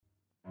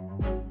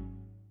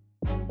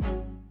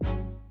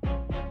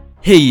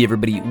Hey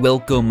everybody,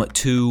 welcome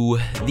to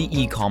the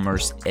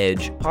E-Commerce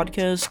Edge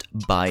podcast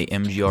by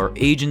MGR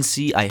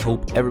Agency. I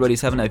hope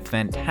everybody's having a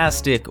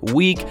fantastic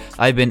week.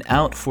 I've been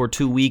out for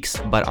 2 weeks,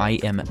 but I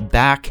am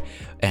back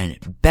and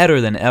better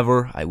than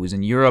ever. I was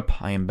in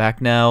Europe, I am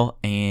back now,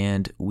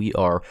 and we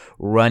are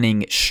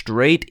running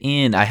straight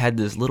in. I had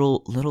this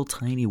little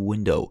tiny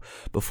window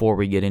before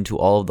we get into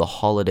all of the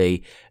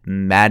holiday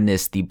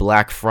madness, the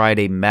Black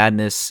Friday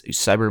madness,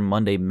 Cyber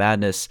Monday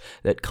madness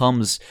that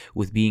comes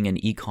with being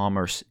an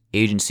e-commerce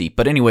agency.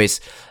 But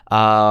anyways,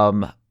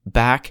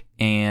 back,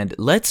 and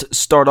let's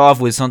start off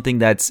with something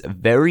that's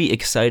very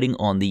exciting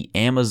on the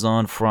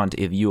Amazon front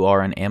if you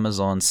are an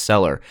Amazon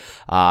seller,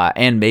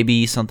 and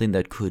maybe something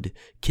that could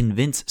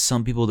convince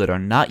some people that are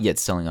not yet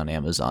selling on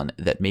Amazon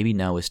that maybe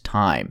now is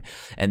time,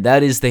 and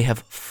that is they have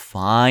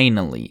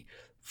finally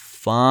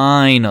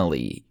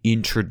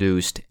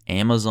introduced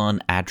Amazon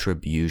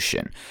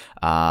attribution.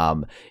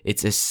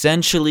 It's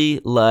essentially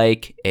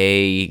like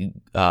a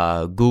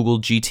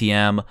Google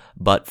GTM,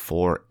 but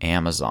for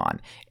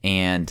Amazon.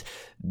 And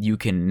you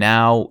can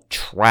now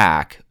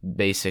track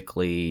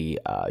basically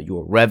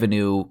your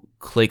revenue,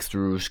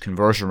 click-throughs,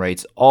 conversion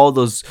rates, all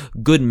those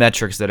good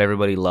metrics that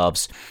everybody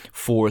loves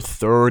for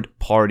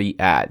third-party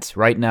ads.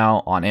 Right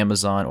now on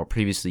Amazon, or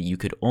previously, you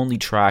could only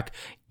track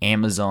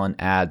Amazon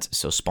ads,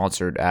 so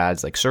sponsored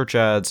ads like search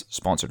ads,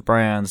 sponsored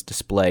brands,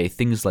 display,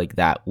 things like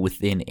that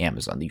within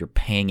Amazon that you're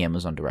paying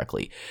Amazon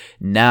directly.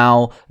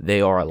 Now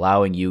they are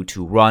allowing you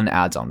to run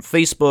ads on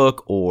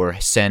Facebook or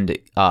send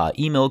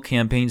email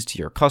campaigns to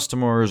your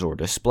customers or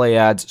display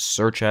ads,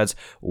 search ads,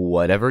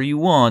 whatever you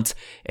want,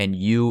 and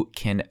you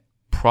can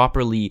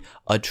properly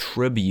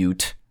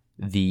attribute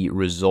the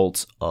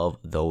results of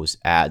those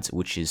ads,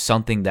 which is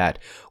something that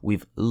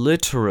we've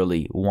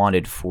literally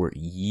wanted for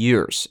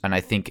years. And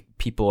I think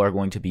people are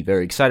going to be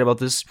very excited about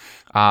this.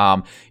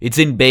 It's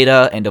in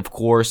beta, and of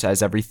course,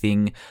 as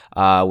everything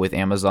with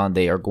Amazon,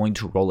 they are going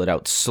to roll it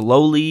out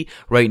slowly.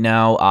 Right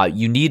now,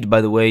 you need,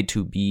 by the way,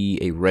 to be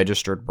a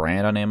registered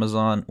brand on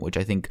Amazon, which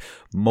I think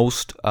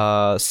most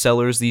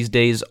sellers these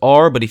days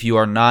are. But if you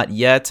are not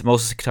yet,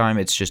 most of the time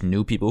it's just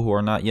new people who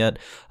are not yet,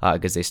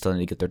 because they still need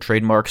to get their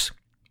trademarks.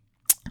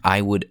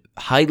 I would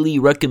highly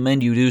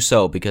recommend you do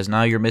so, because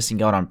now you're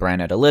missing out on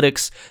brand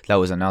analytics that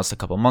was announced a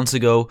couple months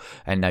ago,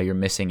 and now you're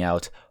missing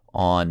out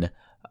on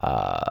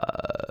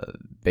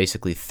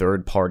basically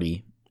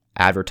third-party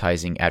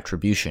advertising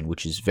attribution,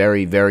 which is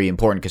very, very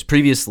important, because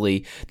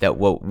previously that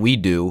what we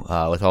do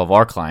with all of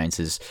our clients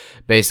is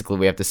basically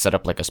we have to set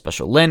up like a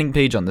special landing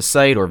page on the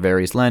site or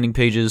various landing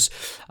pages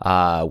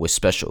with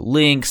special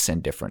links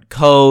and different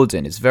codes,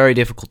 and it's very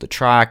difficult to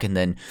track. And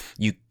then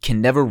you can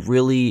never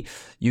really,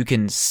 you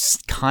can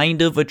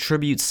kind of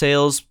attribute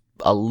sales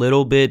a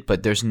little bit,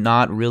 but there's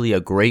not really a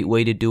great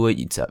way to do it.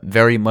 It's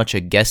very much a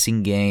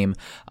guessing game.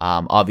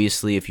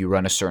 Obviously, if you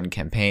run a certain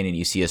campaign and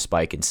you see a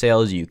spike in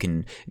sales, you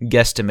can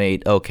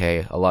guesstimate,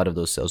 okay, a lot of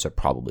those sales are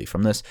probably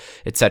from this,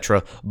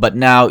 etc. But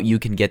now you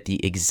can get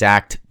the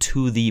exact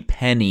to the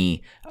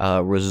penny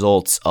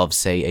results of,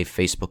 say, a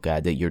Facebook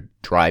ad that you're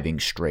driving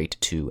straight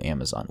to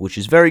Amazon, which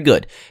is very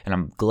good. And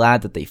I'm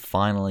glad that they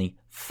finally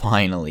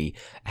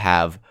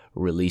have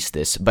released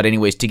this. But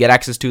anyways, to get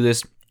access to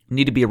this,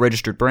 need to be a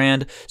registered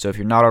brand. So if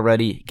you're not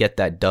already, get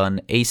that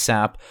done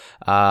ASAP,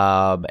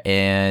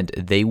 and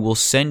they will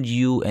send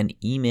you an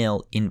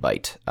email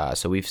invite.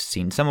 So we've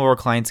seen some of our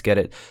clients get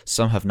it,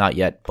 some have not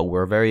yet, but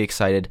we're very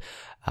excited.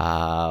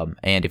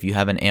 And if you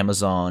have an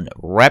Amazon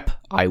rep,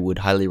 I would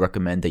highly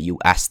recommend that you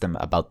ask them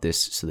about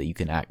this so that you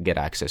can get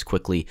access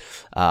quickly,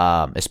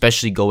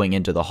 especially going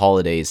into the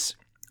holidays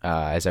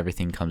as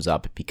everything comes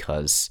up,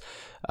 because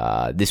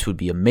this would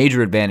be a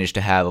major advantage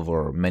to have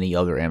over many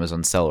other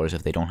Amazon sellers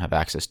if they don't have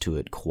access to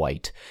it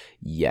quite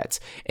yet.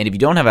 And if you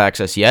don't have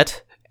access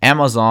yet,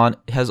 Amazon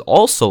has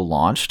also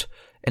launched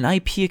an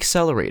IP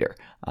accelerator.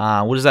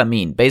 What does that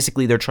mean?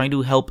 Basically, they're trying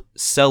to help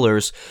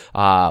sellers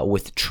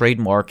with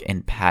trademark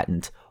and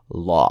patent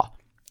law.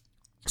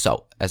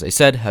 So, as I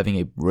said, having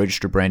a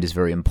registered brand is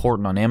very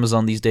important on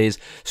Amazon these days.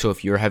 So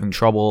if you're having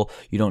trouble,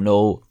 you don't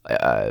know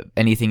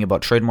anything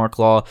about trademark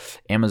law,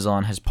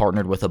 Amazon has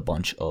partnered with a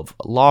bunch of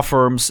law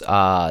firms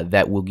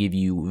that will give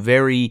you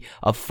very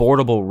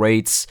affordable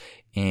rates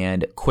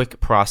and quick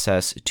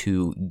process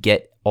to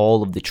get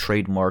all of the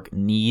trademark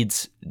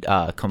needs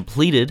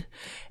completed,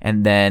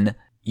 and then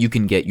you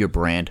can get your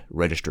brand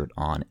registered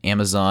on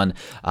Amazon.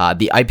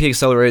 The IP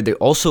Accelerator, they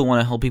also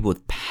want to help people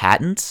with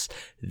patents.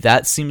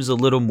 That seems a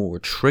little more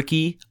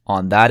tricky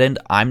on that end.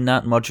 I'm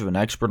not much of an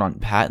expert on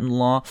patent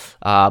law,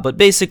 but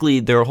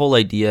basically their whole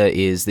idea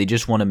is they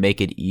just want to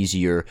make it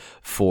easier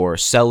for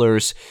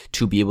sellers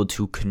to be able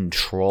to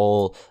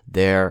control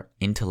their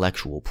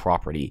intellectual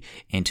property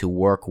and to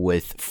work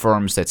with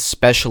firms that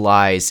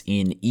specialize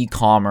in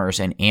e-commerce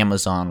and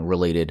Amazon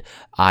related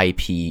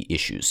IP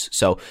issues.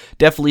 So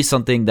definitely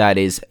something that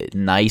is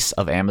nice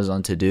of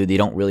Amazon to do. They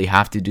don't really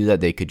have to do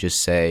that. They could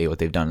just say what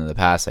they've done in the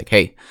past, like,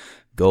 hey,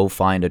 go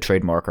find a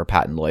trademark or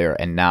patent lawyer,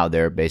 and now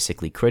they're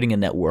basically creating a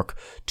network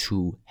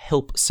to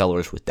help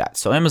sellers with that.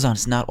 So Amazon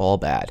is not all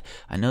bad.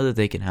 I know that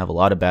they can have a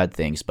lot of bad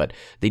things, but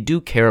they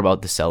do care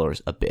about the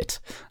sellers a bit.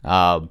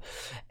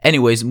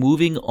 Anyways,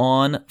 moving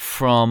on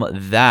from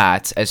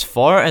that, as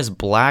far as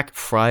Black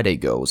Friday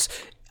goes,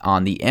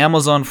 on the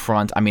Amazon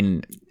front, I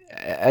mean,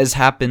 as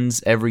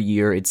happens every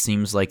year, it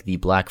seems like the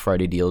Black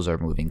Friday deals are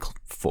moving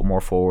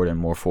more forward and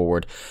more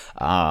forward.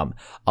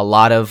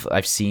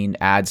 I've seen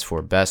ads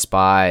for Best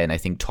Buy and I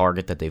think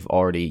Target that they've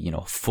already,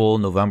 full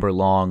November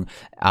long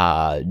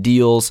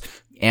deals.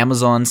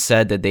 Amazon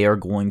said that they are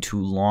going to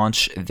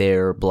launch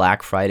their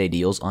Black Friday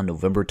deals on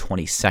November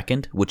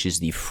 22nd, which is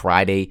the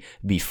Friday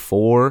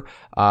before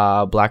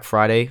Black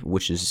Friday,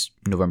 which is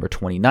November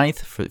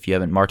 29th, if you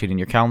haven't marked it in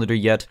your calendar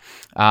yet.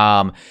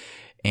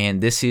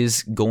 And this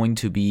is going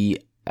to be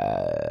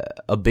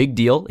a big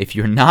deal. If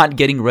you're not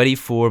getting ready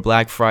for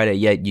Black Friday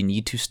yet, you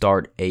need to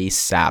start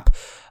ASAP.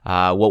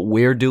 What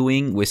we're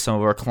doing with some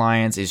of our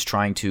clients is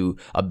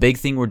a big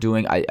thing we're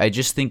doing. I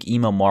just think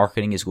email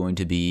marketing is going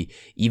to be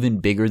even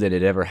bigger than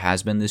it ever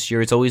has been this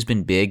year. It's always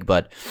been big,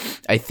 but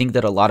I think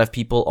that a lot of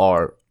people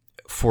are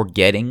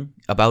forgetting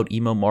about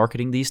email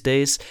marketing these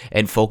days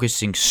and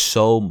focusing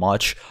so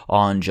much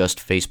on just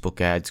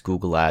Facebook ads,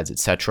 Google ads,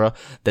 etc.,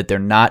 that they're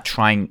not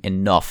trying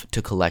enough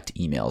to collect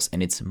emails.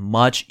 And it's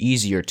much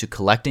easier to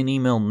collect an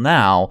email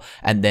now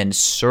and then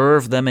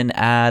serve them an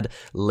ad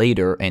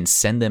later and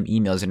send them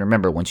emails. And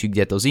remember, once you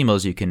get those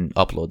emails, you can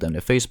upload them to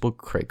Facebook,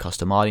 create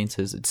custom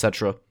audiences,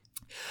 etc.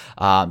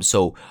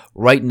 So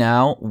right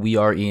now we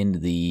are in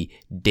the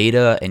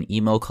data and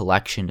email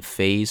collection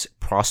phase,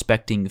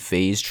 prospecting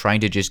phase, trying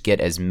to just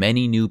get as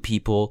many new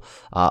people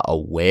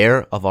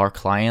aware of our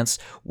clients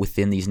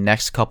within these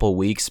next couple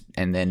weeks.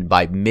 And then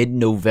by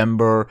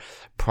mid-November,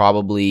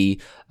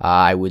 probably,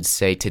 I would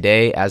say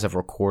today, as of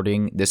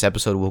recording, this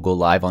episode will go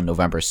live on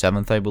November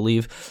 7th, I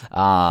believe.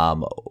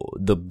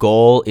 The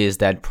goal is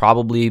that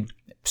probably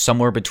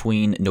somewhere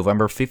between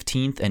November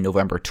 15th and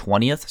November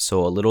 20th,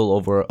 so a little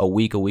over a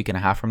week and a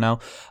half from now,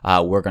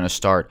 we're going to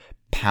start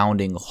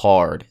pounding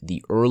hard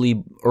the early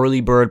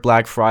bird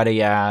Black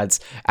Friday ads,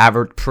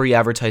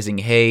 pre-advertising,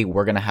 hey,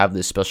 we're going to have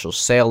this special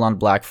sale on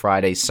Black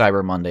Friday,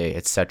 Cyber Monday,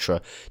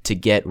 etc., to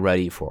get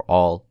ready for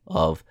all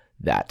of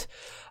that.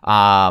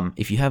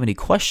 If you have any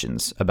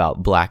questions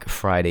about Black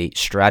Friday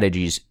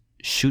strategies,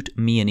 shoot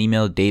me an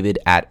email,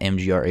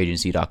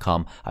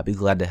 david@mgragency.com. I'd be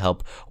glad to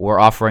help. We're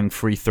offering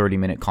free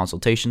 30-minute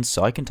consultations,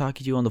 so I can talk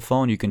to you on the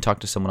phone. You can talk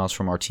to someone else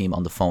from our team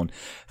on the phone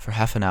for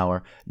half an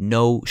hour.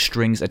 No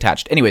strings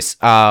attached. Anyways,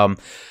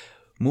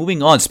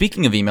 moving on.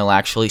 Speaking of email,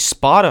 actually,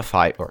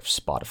 Shopify.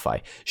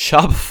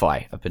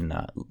 I've been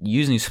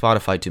using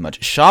Spotify too much.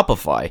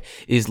 Shopify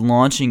is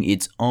launching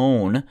its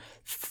own,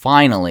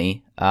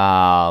 finally,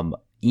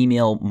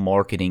 email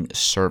marketing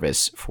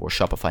service for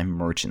Shopify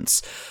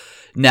merchants.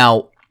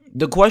 Now,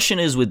 the question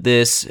is with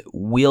this,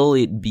 will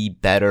it be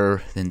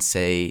better than,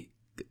 say,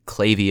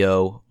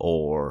 Klaviyo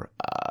or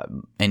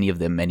any of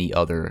the many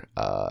other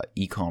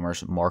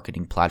e-commerce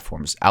marketing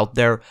platforms out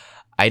there?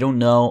 I don't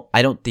know.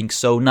 I don't think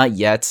so. Not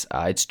yet.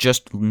 It's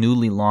just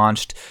newly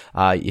launched.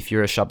 If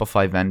you're a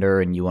Shopify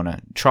vendor and you want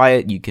to try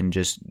it, you can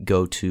just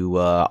go to,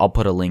 I'll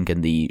put a link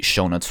in the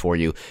show notes for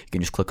you. You can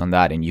just click on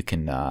that and you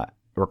can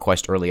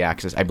request early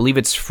access. I believe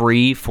it's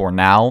free for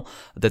now,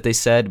 that they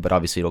said, but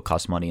obviously it'll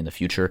cost money in the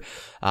future.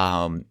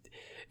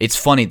 It's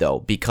funny though,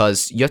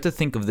 because you have to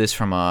think of this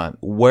from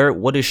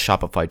what is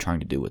Shopify trying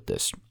to do with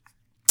this?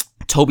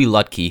 Toby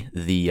Lutke,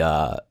 the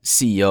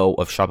CEO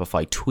of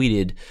Shopify,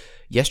 tweeted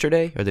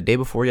yesterday or the day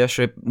before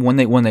yesterday when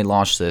they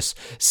launched this,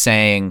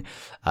 saying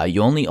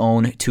you only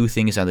own two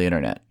things on the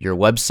internet: your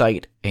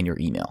website and your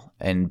email.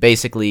 And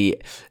basically,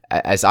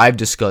 as I've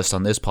discussed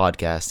on this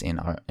podcast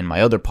and in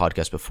my other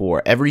podcast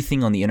before,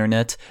 everything on the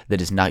internet that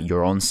is not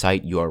your own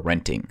site, you are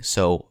renting.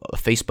 So a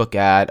Facebook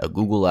ad, a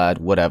Google ad,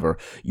 whatever,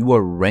 you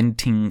are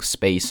renting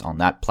space on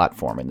that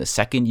platform. And the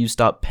second you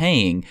stop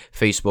paying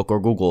Facebook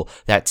or Google,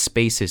 that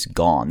space is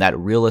gone. That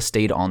real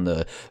estate on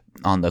the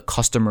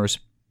customer's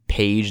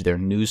page, their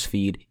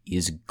newsfeed,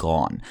 is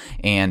gone.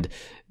 And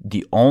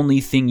the only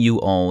thing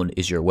you own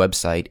is your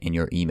website and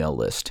your email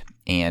list.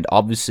 And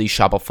obviously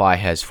Shopify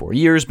has for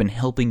years been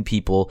helping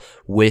people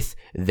with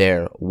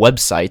their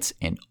websites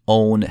and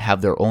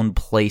have their own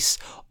place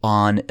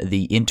on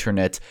the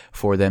internet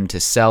for them to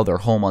sell their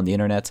home on the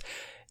internet.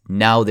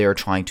 Now they're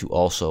trying to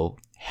also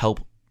help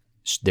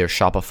their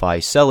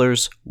Shopify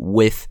sellers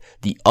with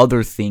the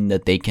other thing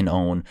that they can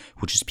own,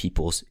 which is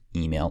people's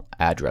email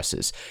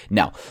addresses.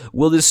 Now,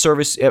 will this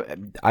service,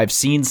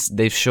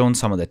 they've shown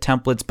some of the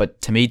templates,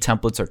 but to me,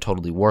 templates are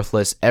totally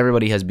worthless.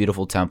 Everybody has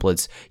beautiful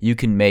templates. You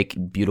can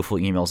make beautiful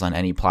emails on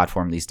any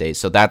platform these days,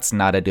 so that's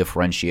not a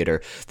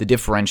differentiator. The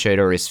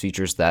differentiator is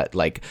features that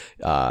like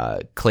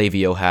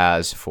Klaviyo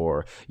has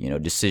for,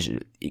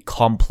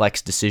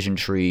 complex decision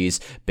trees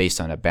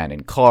based on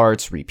abandoned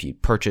carts,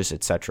 repeat purchase,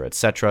 etc.,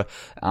 etc.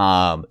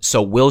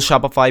 So will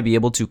Shopify be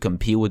able to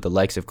compete with the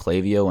likes of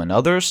Klaviyo and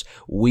others?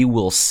 We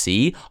will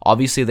see.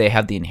 Obviously, they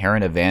have the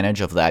inherent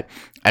advantage of that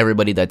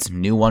everybody that's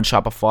new on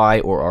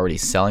Shopify or already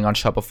selling on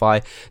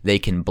Shopify, they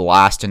can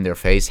blast in their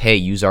face, hey,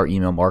 use our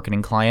email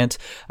marketing client.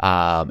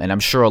 And I'm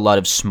sure a lot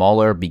of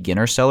smaller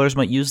beginner sellers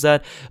might use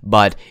that.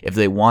 But if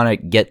they want to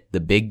get the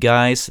big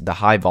guys, the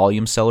high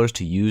volume sellers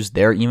to use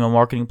their email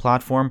marketing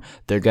platform,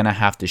 they're going to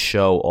have to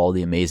show all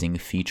the amazing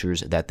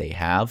features that they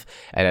have.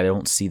 And I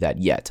don't see that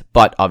yet.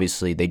 But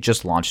obviously, they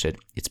just launched it.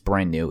 It's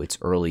brand new. It's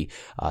early.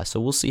 So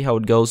we'll see how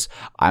it goes.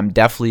 I'm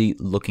definitely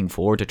looking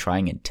forward to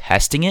trying and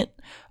testing it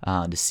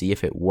to see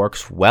if it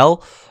works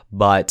well.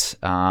 But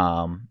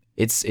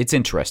it's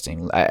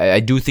interesting. I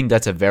do think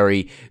that's a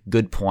very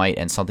good point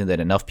and something that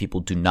enough people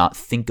do not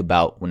think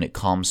about when it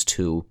comes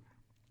to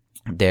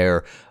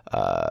their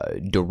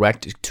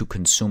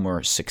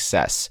direct-to-consumer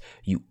success.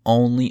 You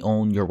only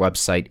own your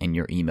website and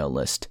your email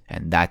list,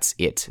 and that's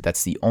it.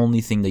 That's the only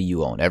thing that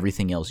you own.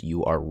 Everything else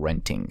you are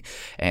renting.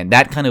 And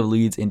that kind of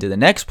leads into the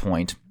next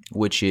point,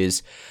 which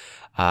is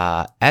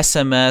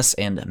SMS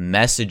and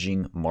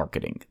messaging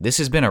marketing. This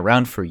has been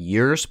around for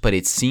years, but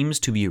it seems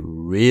to be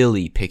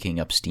really picking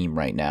up steam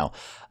right now.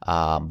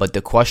 But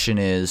the question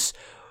is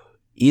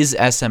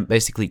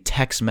basically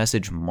text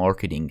message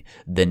marketing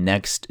the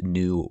next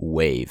new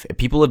wave?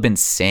 People have been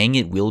saying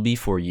it will be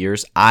for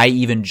years. I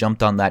even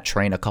jumped on that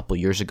train a couple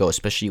years ago,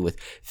 especially with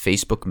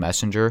Facebook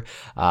Messenger.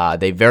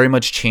 They very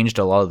much changed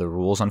a lot of the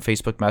rules on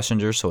Facebook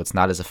Messenger, so it's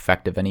not as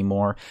effective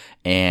anymore.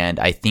 And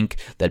I think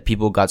that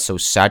people got so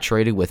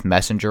saturated with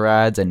Messenger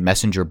ads and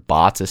Messenger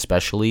bots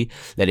especially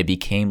that it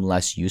became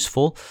less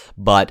useful.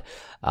 But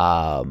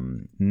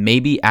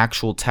maybe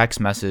actual text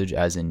message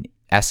as in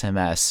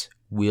SMS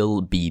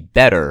will be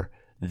better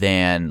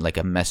than like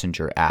a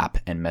Messenger app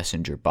and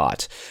Messenger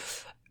bot.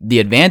 The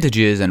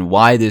advantages and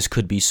why this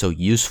could be so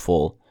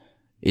useful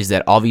is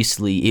that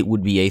obviously it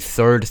would be a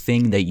third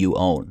thing that you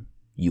own.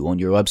 You own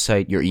your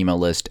website, your email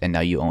list, and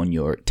now you own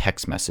your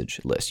text message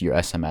list, your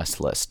SMS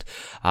list.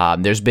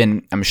 There's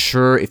been, I'm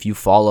sure if you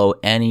follow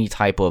any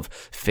type of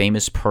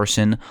famous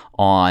person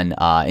on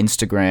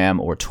Instagram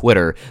or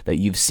Twitter, that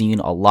you've seen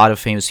a lot of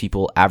famous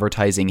people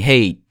advertising,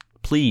 hey,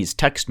 please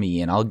text me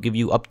and I'll give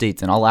you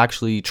updates and I'll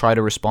actually try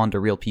to respond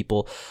to real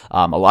people.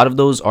 A lot of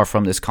those are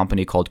from this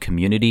company called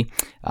Community.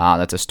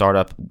 That's a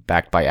startup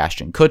backed by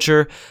Ashton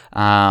Kutcher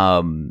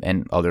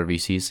and other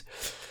VCs.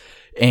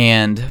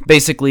 And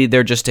basically,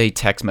 they're just a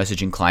text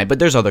messaging client, but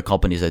there's other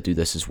companies that do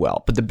this as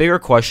well. But the bigger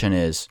question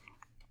is,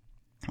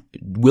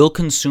 will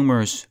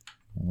consumers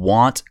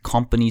want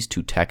companies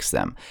to text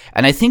them?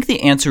 And I think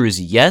the answer is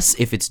yes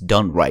if it's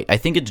done right. I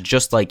think it's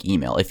just like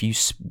email. If you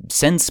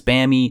send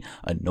spammy,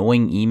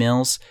 annoying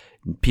emails,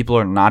 people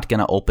are not going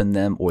to open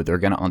them or they're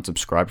going to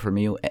unsubscribe from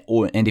you.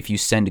 And if you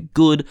send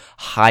good,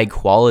 high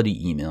quality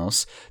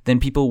emails, then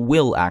people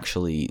will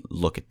actually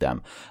look at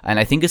them. And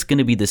I think it's going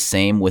to be the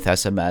same with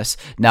SMS.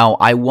 Now,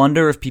 I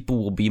wonder if people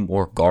will be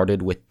more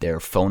guarded with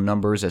their phone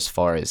numbers as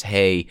far as,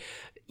 hey,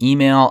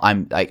 email,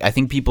 I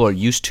think people are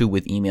used to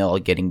with email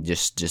getting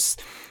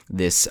just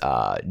this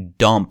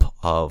dump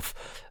of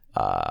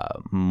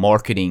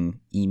marketing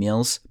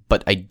emails,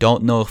 but I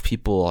don't know if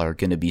people are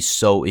going to be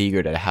so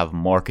eager to have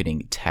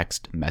marketing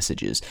text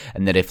messages,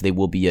 and that if they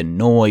will be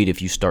annoyed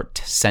if you start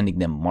sending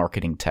them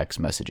marketing text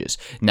messages.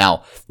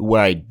 Now,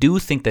 where I do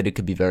think that it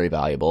could be very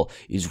valuable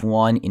is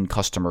one in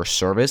customer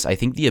service. I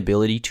think the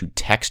ability to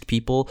text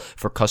people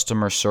for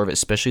customer service,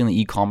 especially in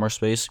the e-commerce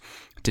space,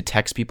 to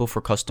text people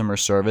for customer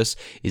service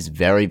is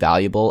very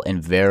valuable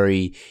and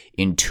very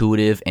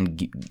intuitive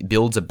and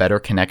builds a better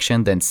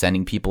connection than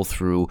sending people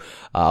through,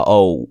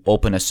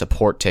 open a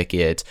support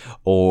ticket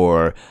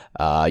or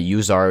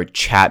use our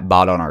chat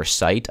bot on our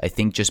site. I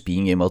think just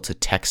being able to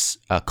text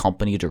a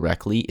company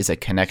directly is a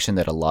connection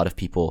that a lot of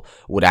people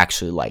would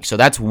actually like. So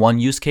that's one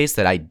use case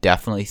that I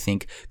definitely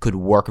think could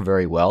work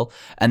very well.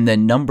 And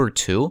then number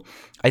two,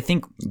 I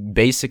think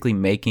basically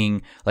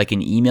making like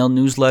an email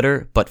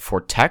newsletter, but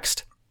for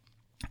text,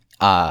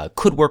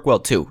 could work well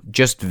too.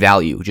 Just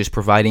value, just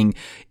providing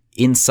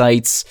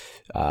insights,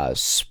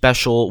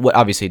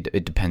 obviously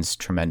it depends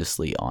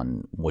tremendously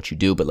on what you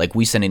do, but like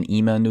we send an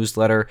email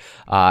newsletter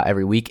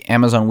every week,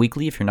 Amazon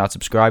Weekly. If you're not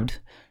subscribed,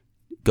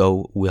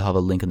 we'll have a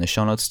link in the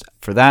show notes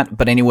for that.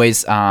 But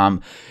anyways,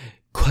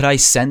 could I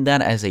send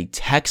that as a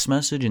text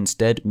message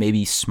instead?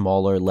 Maybe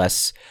smaller,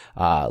 less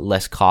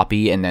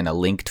copy, and then a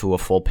link to a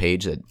full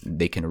page that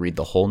they can read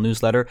the whole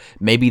newsletter.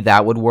 Maybe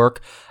that would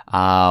work.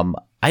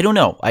 I don't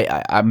know.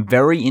 I'm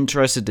very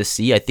interested to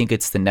see. I think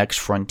it's the next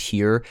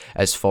frontier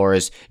as far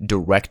as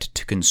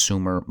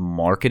direct-to-consumer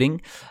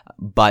marketing.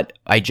 But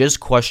I just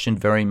question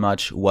very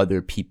much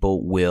whether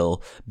people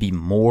will be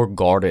more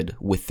guarded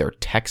with their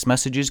text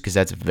messages, because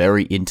that's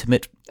very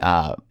intimate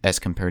as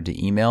compared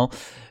to email.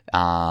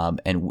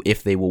 And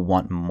if they will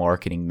want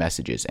marketing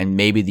messages. And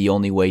maybe the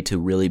only way to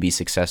really be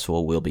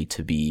successful will be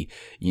to be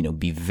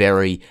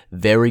very,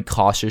 very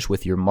cautious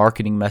with your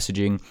marketing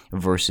messaging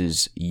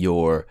versus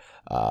your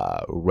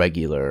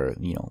regular,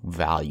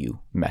 value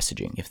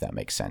messaging, if that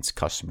makes sense.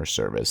 Customer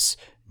service,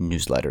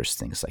 newsletters,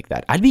 things like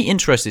that. I'd be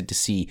interested to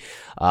see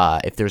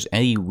if there's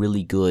any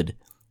really good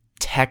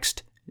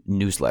text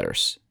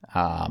newsletters.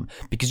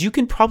 Because you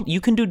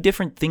can do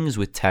different things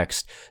with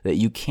text that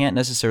you can't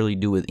necessarily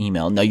do with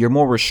email. Now, you're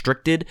more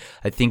restricted.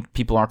 I think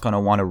people aren't going to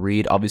want to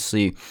read.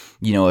 Obviously,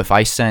 if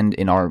I send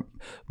in our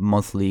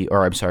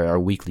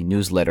weekly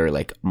newsletter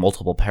like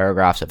multiple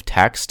paragraphs of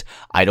text,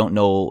 I don't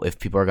know if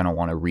people are going to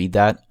want to read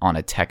that on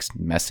a text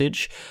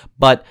message.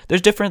 But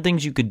there's different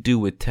things you could do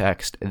with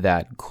text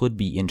that could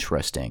be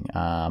interesting.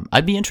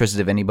 I'd be interested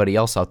if anybody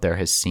else out there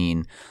has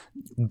seen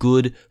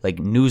good like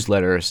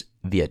newsletters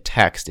via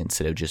text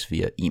instead of just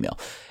via email.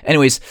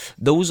 Anyways,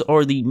 those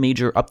are the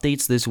major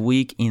updates this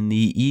week in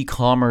the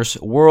e-commerce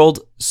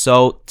world.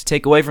 So to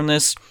take away from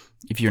this,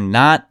 if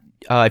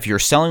you're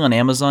selling on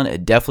Amazon,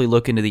 definitely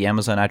look into the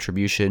Amazon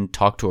attribution,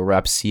 talk to a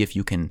rep, see if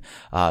you can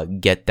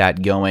get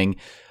that going.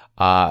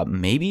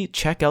 Maybe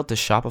check out the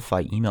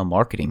Shopify email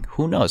marketing.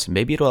 Who knows?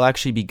 Maybe it'll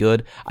actually be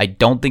good. I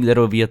don't think that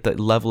it'll be at the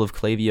level of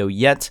Klaviyo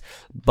yet,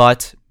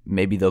 but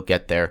maybe they'll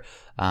get there.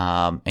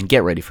 And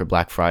get ready for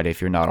Black Friday if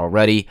you're not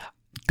already.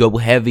 Go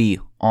heavy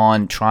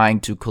on trying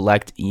to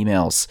collect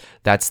emails.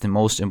 That's the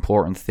most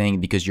important thing,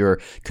 because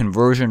your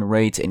conversion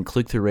rate and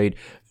click-through rate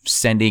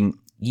sending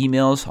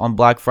emails on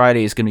Black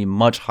Friday is going to be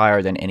much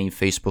higher than any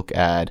Facebook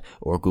ad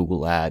or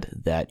Google ad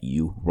that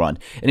you run.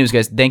 Anyways,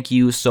 guys, thank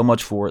you so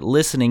much for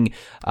listening.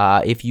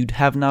 If you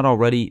have not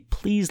already,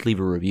 please leave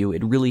a review.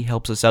 It really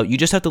helps us out. You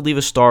just have to leave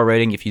a star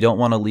rating if you don't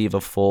want to leave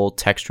a full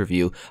text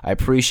review. I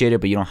appreciate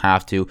it, but you don't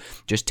have to.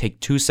 Just take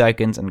 2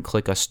 seconds and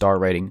click a star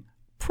rating.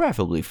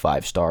 Preferably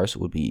 5 stars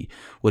would be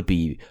what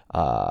we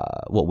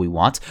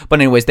want.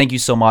 But anyways, thank you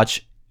so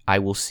much. I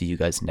will see you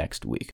guys next week.